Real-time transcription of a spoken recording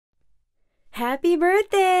"Happy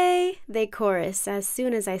birthday!" they chorus as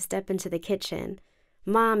soon as I step into the kitchen.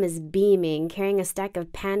 Mom is beaming, carrying a stack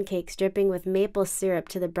of pancakes dripping with maple syrup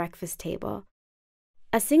to the breakfast table.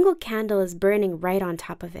 A single candle is burning right on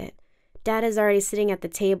top of it. Dad is already sitting at the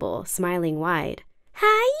table, smiling wide.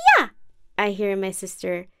 "Hi-ya!" I hear my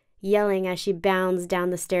sister yelling as she bounds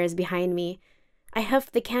down the stairs behind me. I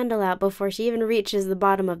huff the candle out before she even reaches the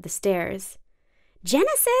bottom of the stairs.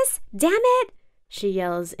 "Genesis! Damn it!" she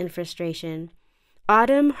yells in frustration.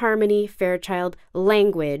 "Autumn, Harmony, Fairchild,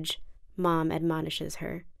 language," Mom admonishes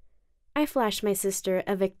her. I flash my sister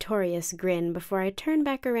a victorious grin before I turn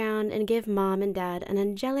back around and give Mom and Dad an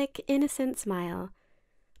angelic, innocent smile.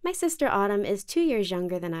 My sister Autumn is 2 years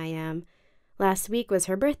younger than I am. Last week was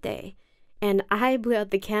her birthday, and I blew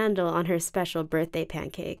out the candle on her special birthday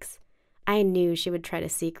pancakes. I knew she would try to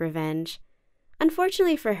seek revenge.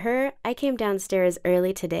 Unfortunately for her, I came downstairs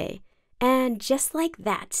early today, and just like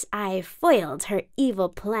that, I foiled her evil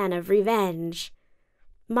plan of revenge.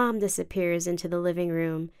 Mom disappears into the living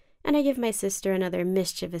room, and I give my sister another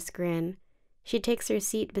mischievous grin. She takes her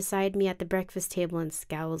seat beside me at the breakfast table and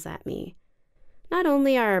scowls at me. Not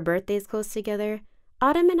only are our birthdays close together,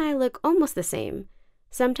 Autumn and I look almost the same.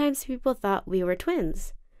 Sometimes people thought we were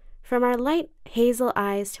twins. From our light hazel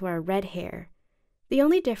eyes to our red hair. The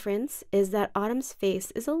only difference is that Autumn's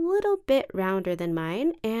face is a little bit rounder than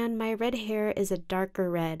mine, and my red hair is a darker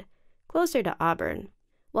red, closer to auburn,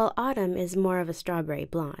 while Autumn is more of a strawberry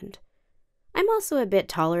blonde. I'm also a bit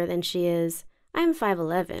taller than she is. I'm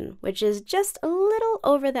 5'11", which is just a little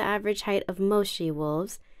over the average height of most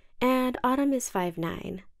she-wolves, and Autumn is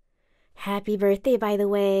 5'9". "Happy birthday, by the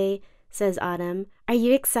way," says Autumn. "Are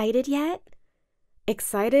you excited yet?"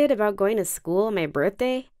 "Excited about going to school on my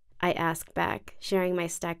birthday?" I ask back, sharing my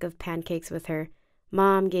stack of pancakes with her.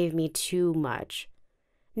 Mom gave me too much.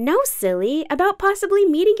 "No, silly, about possibly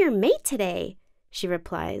meeting your mate today," she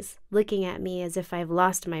replies, looking at me as if I've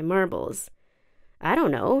lost my marbles. "I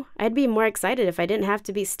don't know. I'd be more excited if I didn't have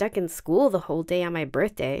to be stuck in school the whole day on my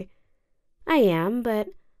birthday." I am, but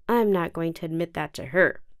I'm not going to admit that to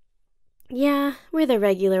her. Yeah, we're the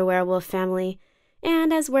regular werewolf family,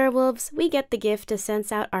 and as werewolves, we get the gift to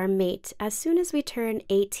sense out our mate as soon as we turn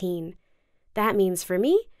 18. That means for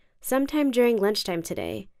me, sometime during lunchtime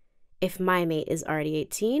today. If my mate is already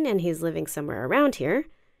 18 and he's living somewhere around here.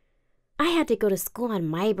 "I had to go to school on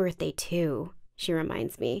my birthday too," she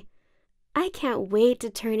reminds me. "I can't wait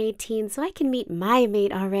to turn 18 so I can meet my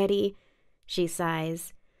mate already," she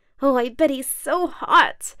sighs. "Oh, I bet he's so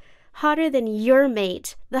hot. Hotter than your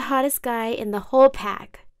mate, the hottest guy in the whole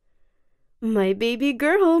pack." "My baby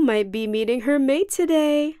girl might be meeting her mate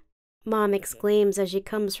today," Mom exclaims as she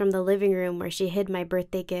comes from the living room where she hid my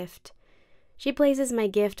birthday gift. She places my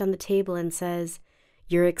gift on the table and says,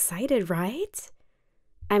 "You're excited, right?"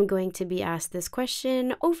 I'm going to be asked this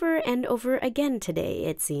question over and over again today,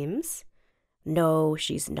 it seems. "No,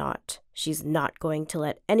 she's not. She's not going to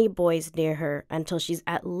let any boys near her until she's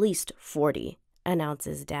at least 40,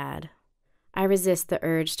 announces Dad. I resist the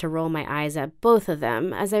urge to roll my eyes at both of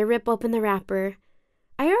them as I rip open the wrapper.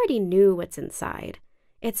 I already knew what's inside.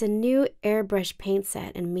 It's a new airbrush paint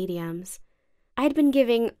set in mediums. I'd been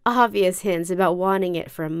giving obvious hints about wanting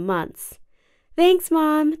it for months. "Thanks,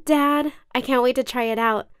 Mom, Dad. I can't wait to try it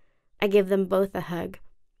out." I give them both a hug.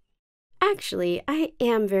 Actually, I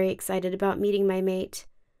am very excited about meeting my mate.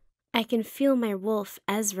 I can feel my wolf,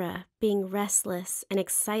 Ezra, being restless and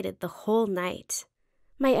excited the whole night.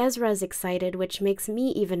 My Ezra's excited, which makes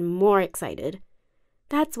me even more excited.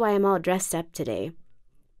 That's why I'm all dressed up today.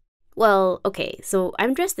 Well, okay, so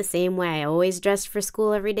I'm dressed the same way I always dressed for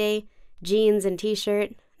school every day. Jeans and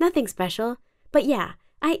t-shirt, nothing special. But yeah,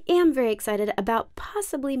 I am very excited about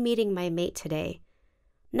possibly meeting my mate today.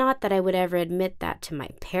 Not that I would ever admit that to my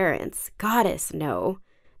parents. Goddess, no.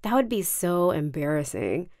 That would be so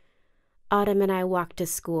embarrassing. Autumn and I walk to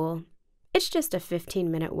school. It's just a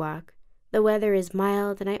 15-minute walk. The weather is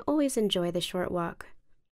mild and I always enjoy the short walk.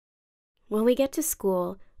 When we get to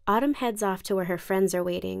school, Autumn heads off to where her friends are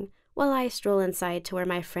waiting, while I stroll inside to where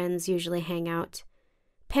my friends usually hang out.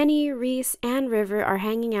 Penny, Reese, and River are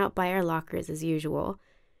hanging out by our lockers as usual.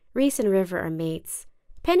 Reese and River are mates.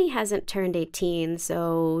 Penny hasn't turned 18,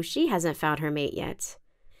 so she hasn't found her mate yet.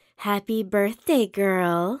 "Happy birthday,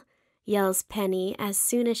 girl," yells Penny as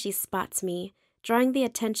soon as she spots me, drawing the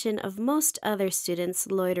attention of most other students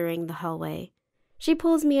loitering the hallway. She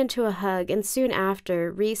pulls me into a hug, and soon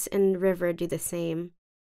after, Reese and River do the same.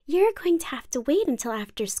 "You're going to have to wait until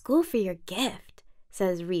after school for your gift,"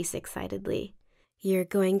 says Reese excitedly. "You're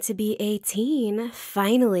going to be 18,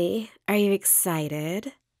 finally. Are you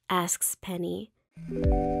excited?" asks Penny.